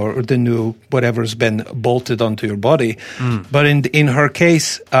organ or the new whatever's been bolted onto your body. But in her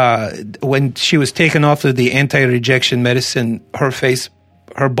case, when she was taken off of the anti-rejection medicine,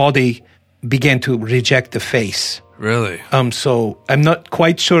 her body began to reject the face. Really? So I'm not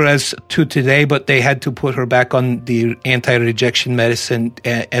quite sure as to today, but they had to put her back on the anti-rejection medicine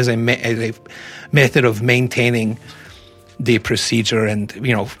as a method of maintaining the procedure and,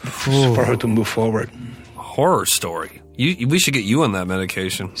 for her to move forward. Horror story. We should get you on that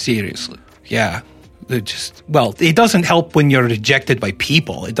medication. Seriously. Yeah. It doesn't help when you're rejected by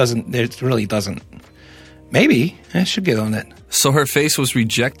people. It really doesn't. Maybe I should get on it. So her face was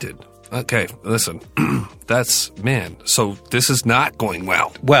rejected. Okay, listen, so this is not going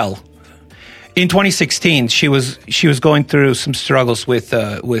well. Well, in 2016, she was going through some struggles with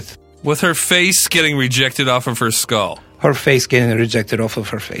her face getting rejected off of her skull. Her face getting rejected off of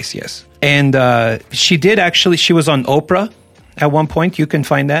her face, yes. And she was on Oprah at one point. You can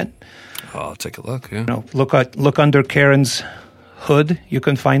find that. Oh, I'll take a look, yeah. Look under Karen's hood. You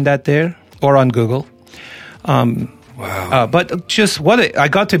can find that there, or on Google. Wow. But I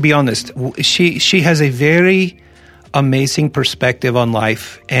got to be honest, she has a very amazing perspective on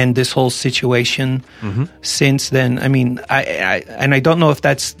life and this whole situation since then. I mean, I don't know if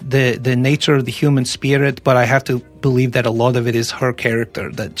that's the nature of the human spirit, but I have to believe that a lot of it is her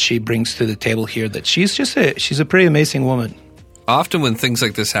character that she brings to the table here, that she's a pretty amazing woman. Often when things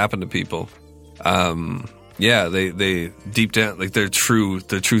like this happen to people, they deep down, their true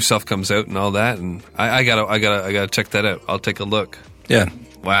self comes out and all that, and I gotta check that out. I'll take a look. Yeah.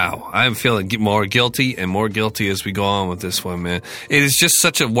 Wow, I'm feeling more guilty and more guilty as we go on with this one, man. It is just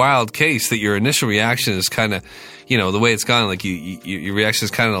such a wild case that your initial reaction is kind of, the way it's gone, your reaction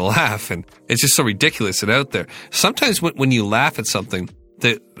is kind of to laugh, and it's just so ridiculous and out there. Sometimes when you laugh at something,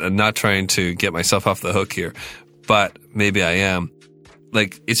 that I'm not trying to get myself off the hook here, but maybe I am.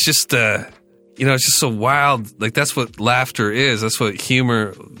 It's just. It's just so wild. That's what laughter is. That's what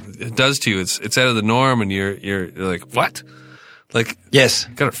humor does to you. It's out of the norm, and you're like, what? Yes,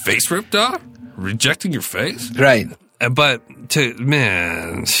 got her face ripped off, rejecting your face, right? But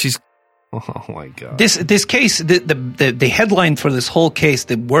she's. Oh my God! This case, the headline for this whole case,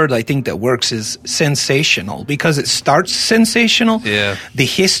 the word I think that works is sensational, because it starts sensational. Yeah. The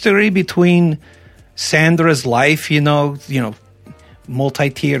history between Sandra's life,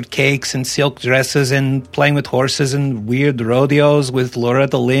 multi-tiered cakes and silk dresses and playing with horses and weird rodeos with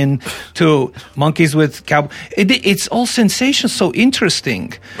Loretta Lynn to monkeys with cowboys. It's all sensational, so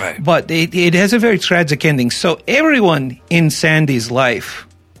interesting. Right. But it has a very tragic ending. So everyone in Sandy's life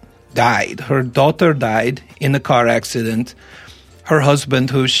died. Her daughter died in a car accident. Her husband,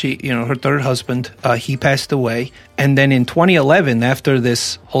 her third husband, he passed away. And then in 2011, after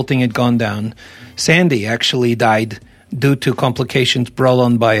this whole thing had gone down, Sandy actually died due to complications brought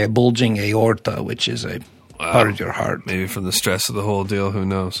on by a bulging aorta, which is a part of your heart. Maybe from the stress of the whole deal, who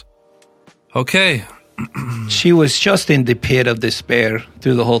knows? Okay. She was just in the pit of despair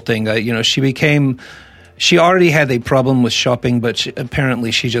through the whole thing. She already had a problem with shopping, but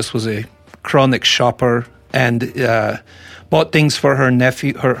apparently she just was a chronic shopper. And bought things for her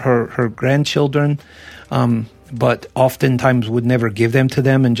nephew, her grandchildren, but oftentimes would never give them to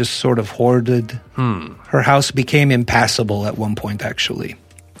them and just sort of hoarded. Her house became impassable at one point, actually.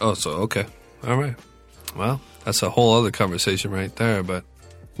 Oh, so, okay. All right. Well, that's a whole other conversation right there, but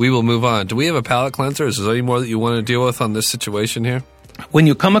we will move on. Do we have a palate cleanser? Is there any more that you want to deal with on this situation here? When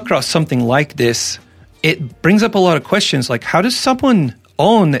you come across something like this, it brings up a lot of questions, like how does someone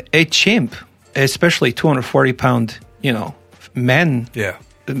own a chimp, especially 240-pound, men,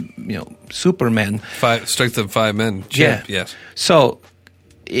 supermen. Strength of 5 men chimp, yes. So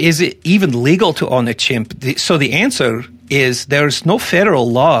is it even legal to own a chimp? So the answer is there's no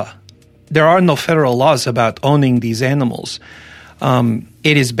federal law. There are no federal laws about owning these animals.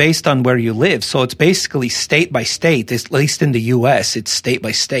 It is based on where you live. So it's basically state by state, at least in the U.S., it's state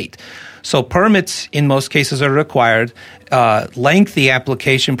by state. So permits in most cases are required, lengthy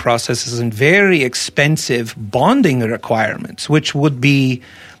application processes, and very expensive bonding requirements, which would be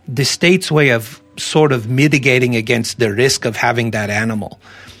the state's way of sort of mitigating against the risk of having that animal.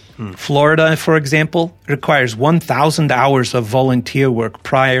 Florida, for example, requires 1,000 hours of volunteer work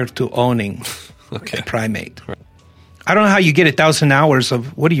prior to owning a primate. I don't know how you get 1,000 hours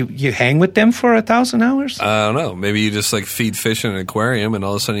of, what do you hang with them for 1,000 hours? I don't know. Maybe you just feed fish in an aquarium and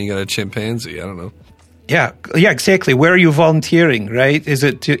all of a sudden you got a chimpanzee. I don't know. Yeah, exactly. Where are you volunteering, right? Is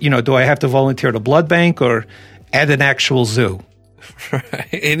it, do I have to volunteer at a blood bank or at an actual zoo? Right.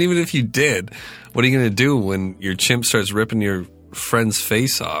 And even if you did, what are you going to do when your chimp starts ripping your friend's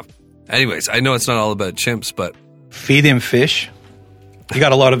face off? Anyways, I know it's not all about chimps, but... Feed him fish. You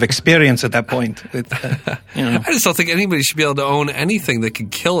got a lot of experience at that point. I just don't think anybody should be able to own anything that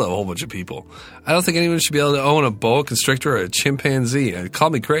could kill a whole bunch of people. I don't think anyone should be able to own a boa constrictor or a chimpanzee.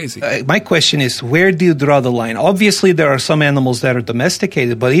 Call me crazy. My question is, where do you draw the line? Obviously, there are some animals that are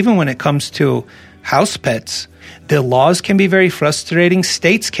domesticated, but even when it comes to house pets, the laws can be very frustrating.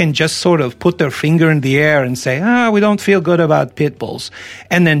 States can just sort of put their finger in the air and say, we don't feel good about pit bulls,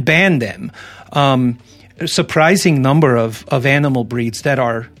 and then ban them. A surprising number of animal breeds that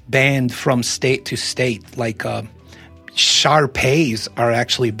are banned from state to state, like Shar-Peis are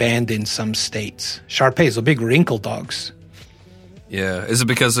actually banned in some states. Shar-Peis are big wrinkle dogs. Yeah. Is it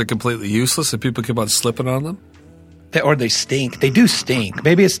because they're completely useless and people keep on slipping on them? Or they stink. They do stink.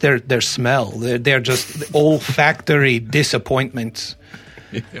 Maybe it's their smell. They're just olfactory disappointments.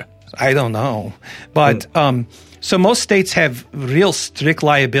 Yeah. I don't know. But so most states have real strict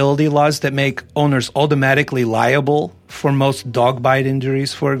liability laws that make owners automatically liable for most dog bite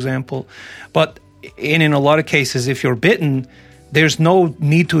injuries, for example. But in a lot of cases, if you're bitten, there's no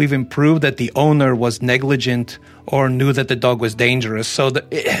need to even prove that the owner was negligent or knew that the dog was dangerous. So,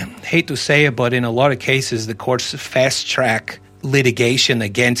 hate to say it, but in a lot of cases, the courts fast-track litigation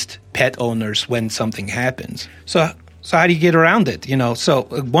against pet owners when something happens. So how do you get around it? So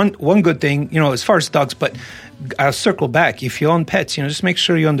one good thing, as far as dogs, but I'll circle back. If you own pets, just make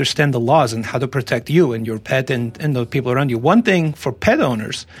sure you understand the laws and how to protect you and your pet and the people around you. One thing for pet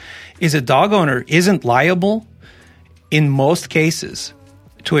owners is a dog owner isn't liable in most cases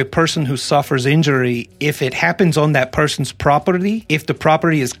to a person who suffers injury if it happens on that person's property, if the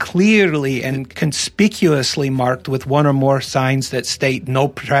property is clearly and conspicuously marked with one or more signs that state no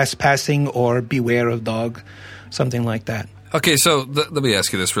trespassing or beware of dog, something like that. Okay, so let me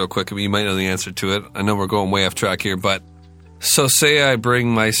ask you this real quick. I mean, you might know the answer to it. I know we're going way off track here, but so say I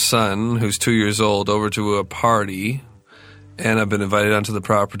bring my son, who's 2 years old, over to a party, and I've been invited onto the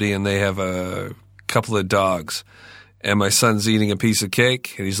property, and they have a couple of dogs. And my son's eating a piece of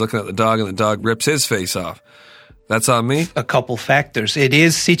cake, and he's looking at the dog, and the dog rips his face off. That's on me? A couple factors. It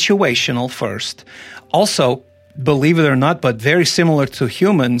is situational first. Also, believe it or not, but very similar to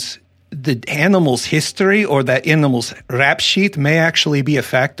humans, the animal's history or that animal's rap sheet may actually be a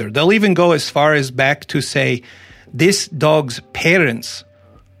factor. They'll even go as far as back to say, this dog's parents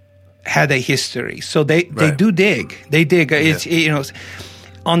had a history. So they do dig. They dig. Yeah. It's,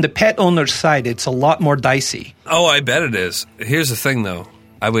 on the pet owner's side, it's a lot more dicey. Oh, I bet it is. Here's the thing, though.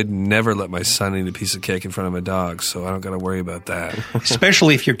 I would never let my son eat a piece of cake in front of a dog, so I don't got to worry about that.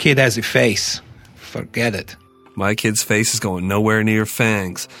 Especially if your kid has a face. Forget it. My kid's face is going nowhere near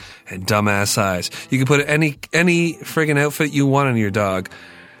fangs and dumbass eyes. You can put any friggin' outfit you want on your dog,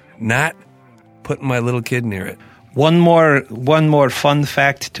 not putting my little kid near it. One more fun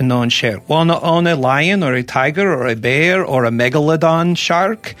fact to know and share. Want to own a lion or a tiger or a bear or a megalodon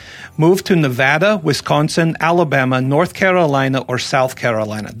shark? Move to Nevada, Wisconsin, Alabama, North Carolina, or South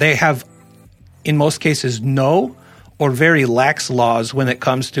Carolina. They have, in most cases, no or very lax laws when it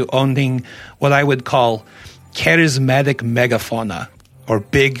comes to owning what I would call charismatic megafauna or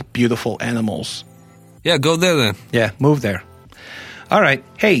big, beautiful animals. Yeah, go there then. Yeah, move there. All right.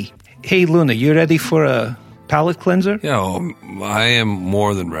 Hey, Luna, you ready for a palate cleanser? Yeah, I am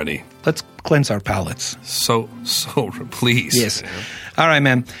more than ready. Let's cleanse our palates. So, please. Yes. All right,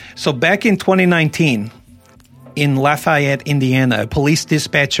 man. So back in 2019, in Lafayette, Indiana, a police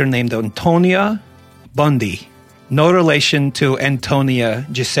dispatcher named Antonia Bundy, no relation to Antonia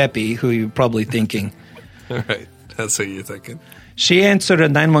Giuseppe, who you're probably thinking. All right. That's what you're thinking. She answered a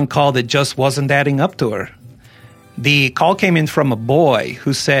 911 call that just wasn't adding up to her. The call came in from a boy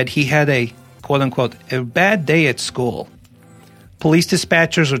who said he had a, quote-unquote, a bad day at school. Police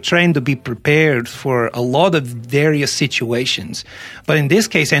dispatchers are trained to be prepared for a lot of various situations. But in this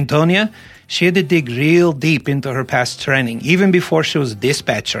case, Antonia, she had to dig real deep into her past training, even before she was a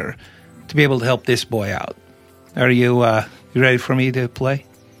dispatcher, to be able to help this boy out. Are you ready for me to play?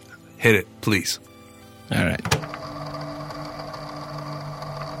 Hit it, please. All right.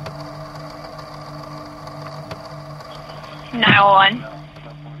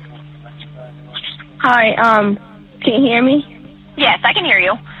 Hi, can you hear me? Yes, I can hear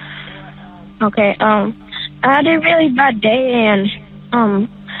you. Okay, I had a really bad day and,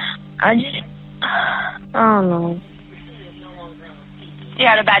 I don't know. You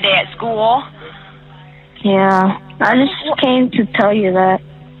had a bad day at school? Yeah, I just came to tell you that.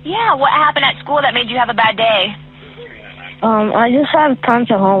 Yeah, what happened at school that made you have a bad day? I just have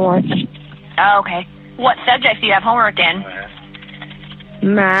tons of homework. Oh, okay. What subjects do you have homework in?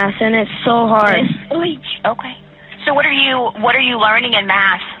 Math, and it's so hard. Okay. So what are you learning in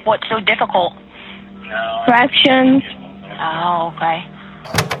math? What's so difficult? Fractions. Oh, okay.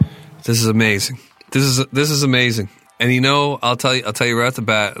 This is amazing. This is amazing. And you know, I'll tell you right off the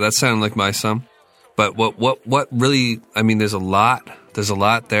bat, that sounded like my son. But what really, I mean, there's a lot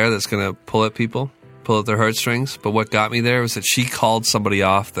there that's going to pull at their heartstrings. But what got me there was that she called somebody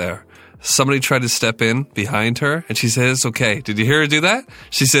off there. Somebody tried to step in behind her, and she said, it's okay. Did you hear her do that?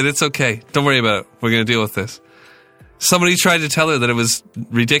 She said, it's okay. Don't worry about it. We're going to deal with this. Somebody tried to tell her that it was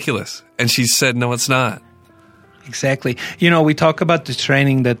ridiculous, and she said, no, it's not. Exactly. You know, we talk about the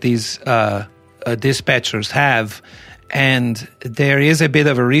training that these dispatchers have, and there is a bit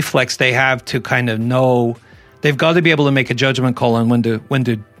of a reflex they have to kind of know. They've got to be able to make a judgment call on when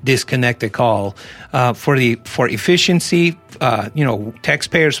to disconnect a call for efficiency.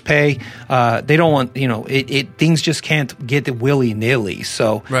 Taxpayers pay. They don't want things just can't get willy nilly.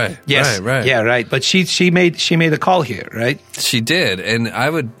 So right, yes, right, yeah, right. But she made a call here, right? She did, and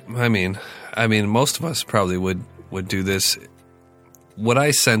I mean, most of us probably would do this. What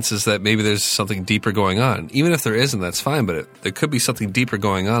I sense is that maybe there's something deeper going on. Even if there isn't, that's fine. But there could be something deeper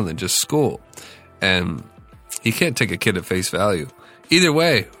going on than just school, and you can't take a kid at face value. Either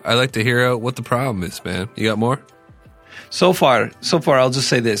way, I'd like to hear out what the problem is, man. You got more? So far, I'll just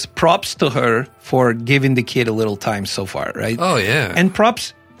say this. Props to her for giving the kid a little time so far, right? Oh, yeah. And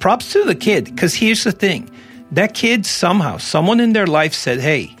props to the kid, because here's the thing. That kid someone in their life said,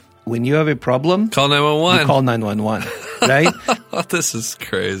 hey, when you have a problem, call 911. You call 911, right? Oh, this is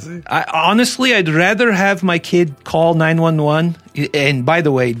crazy. Honestly, I'd rather have my kid call 911. And by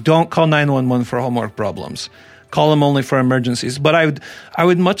the way, don't call 911 for homework problems. Call them only for emergencies. But I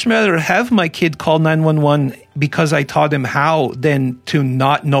would much rather have my kid call 911 because I taught him how than to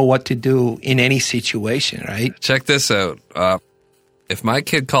not know what to do in any situation, right? Check this out. If my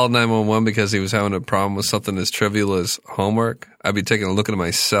kid called 911 because he was having a problem with something as trivial as homework, I'd be taking a look at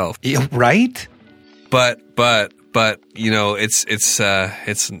myself. Yeah, right? But you know, it's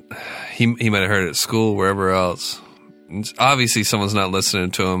he might have heard it at school, wherever else. Obviously, someone's not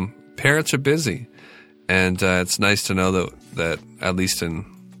listening to him. Parents are busy. And it's nice to know that at least in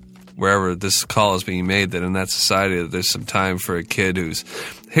wherever this call is being made, that in that society, that there's some time for a kid who's...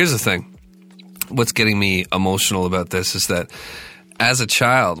 Here's the thing. What's getting me emotional about this is that as a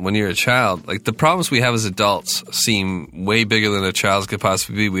child, when you're a child, like the problems we have as adults seem way bigger than a child's could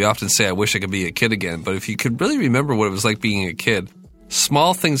possibly be. We often say, I wish I could be a kid again. But if you could really remember what it was like being a kid,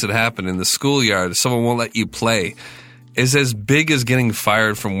 small things that happen in the schoolyard, someone won't let you play, is as big as getting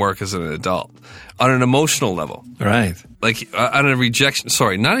fired from work as an adult. On an emotional level. Right. Like on a rejection,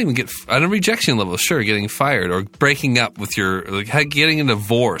 on a rejection level, sure, getting fired or breaking up with getting a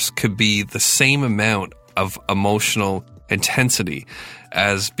divorce could be the same amount of emotional intensity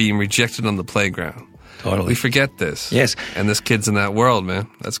as being rejected on the playground. Totally. We forget this. Yes. And this kid's in that world, man.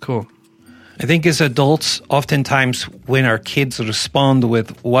 That's cool. I think as adults, oftentimes when our kids respond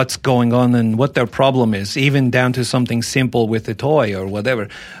with what's going on and what their problem is, even down to something simple with a toy or whatever,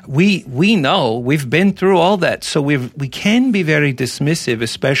 we know, we've been through all that. So we can be very dismissive,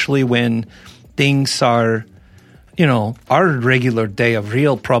 especially when things are, our regular day of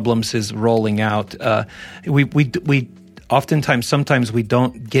real problems is rolling out. We oftentimes, sometimes we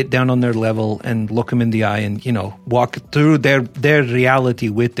don't get down on their level and look them in the eye and, walk through their reality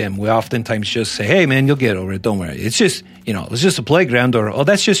with them. We oftentimes just say, hey, man, you'll get over it. Don't worry. It's just, it's just a playground, or, oh,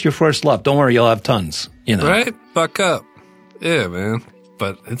 that's just your first love. Don't worry, you'll have tons, Right? Buck up. Yeah, man.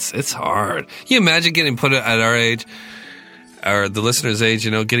 But it's hard. You imagine getting put at our age, or the listener's age,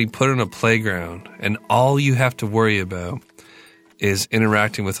 getting put on a playground, and all you have to worry about is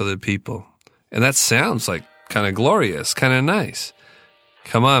interacting with other people. And that sounds like kind of glorious, kind of nice.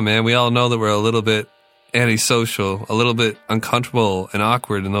 Come on, man. We all know that we're a little bit antisocial, a little bit uncomfortable and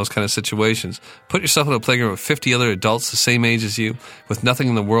awkward in those kind of situations. Put yourself on a playground with 50 other adults the same age as you, with nothing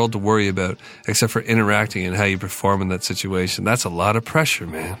in the world to worry about except for interacting and how you perform in that situation. That's a lot of pressure,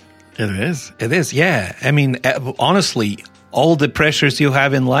 man. It is, yeah. I mean, honestly, all the pressures you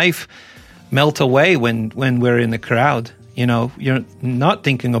have in life melt away when we're in the crowd. You're not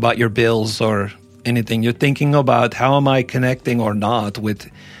thinking about your bills or anything. You're thinking about, how am I connecting or not with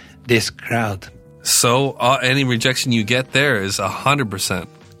this crowd? So any rejection you get there is 100%.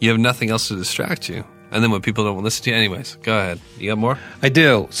 You have nothing else to distract you. And then when people don't listen to you, anyways, go ahead. You got more? I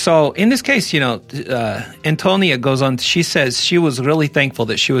do. So in this case, Antonia goes on. She says she was really thankful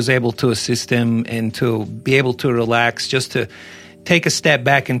that she was able to assist him and to be able to relax, just to take a step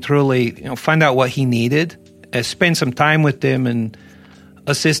back and truly, find out what he needed, spend some time with him and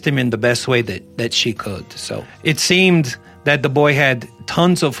assist him in the best way that she could. So it seemed that the boy had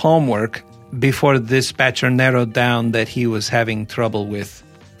tons of homework before the dispatcher narrowed down that he was having trouble with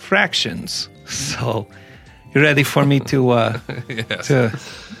fractions. So, you ready for me to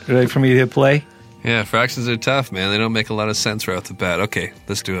ready for me to hit play? Yeah, fractions are tough, man. They don't make a lot of sense right off the bat. Okay,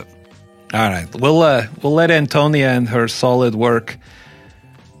 let's do it. All right, we'll let Antonia and her solid work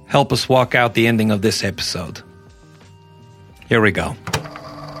help us walk out the ending of this episode. Here we go.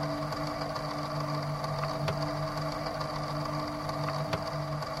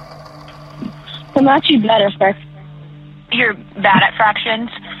 I'm actually bad at fractions. You're bad at fractions?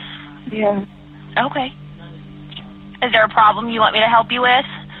 Yeah. Okay. Is there a problem you want me to help you with?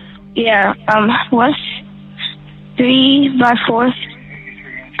 Yeah. What's 3 by 4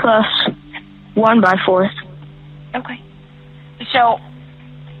 plus 1 by 4? Okay. So,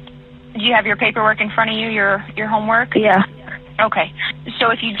 do you have your paperwork in front of you, your homework? Yeah. Okay. So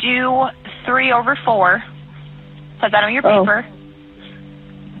if you do 3 over 4, put that on your paper.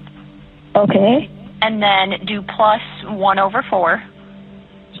 Okay. And then do plus 1 over 4.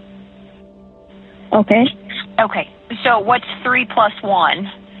 Okay. Okay. So what's 3 plus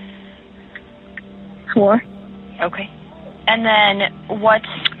 1? 4. Okay. And then what's...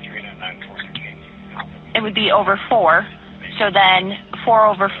 It would be over 4. So then 4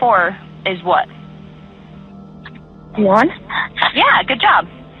 over 4 is what? 1. Yeah, good job.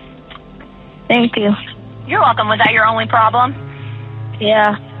 Thank you. You're welcome. Was that your only problem?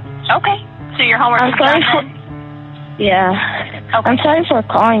 Yeah. Okay. So your homework is done then? Yeah. Okay. I'm sorry for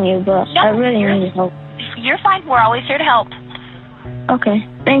calling you, but No, I really need help. You're fine. We're always here to help. Okay.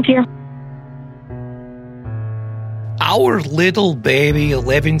 Thank you. Our little baby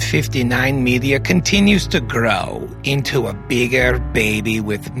 1159 Media continues to grow into a bigger baby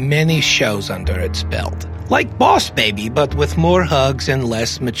with many shows under its belt. Like Boss Baby, but with more hugs and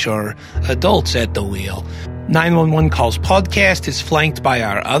less mature adults at the wheel. 911 Calls Podcast is flanked by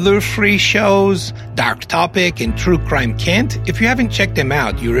our other free shows, Dark Topic and True Crime Kent. If you haven't checked them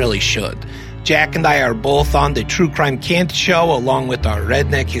out, you really should. Jack and I are both on the True Crime Kent show, along with our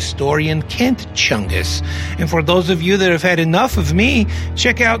redneck historian, Kent Chungus. And for those of you that have had enough of me,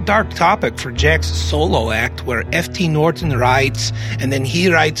 check out Dark Topic for Jack's solo act, where F.T. Norton writes, and then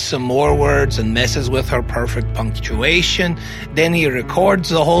he writes some more words and messes with her perfect punctuation. Then he records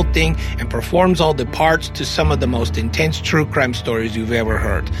the whole thing and performs all the parts to some of the most intense true crime stories you've ever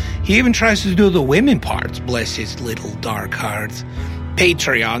heard. He even tries to do the women parts, bless his little dark heart.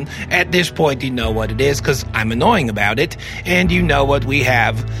 Patreon. At this point, you know what it is, because I'm annoying about it, and you know what we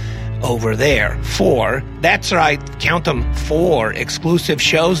have over there. 4, that's right, count them, 4 exclusive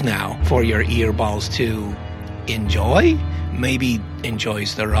shows now for your earballs to enjoy. Maybe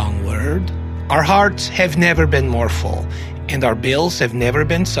enjoy's the wrong word. Our hearts have never been more full, and our bills have never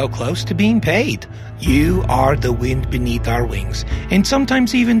been so close to being paid. You are the wind beneath our wings, and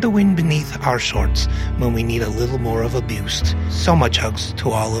sometimes even the wind beneath our shorts when we need a little more of a boost. So much hugs to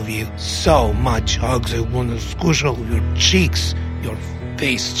all of you. So much hugs. I want to squish all your cheeks, your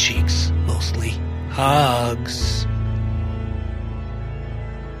face cheeks, mostly. Hugs.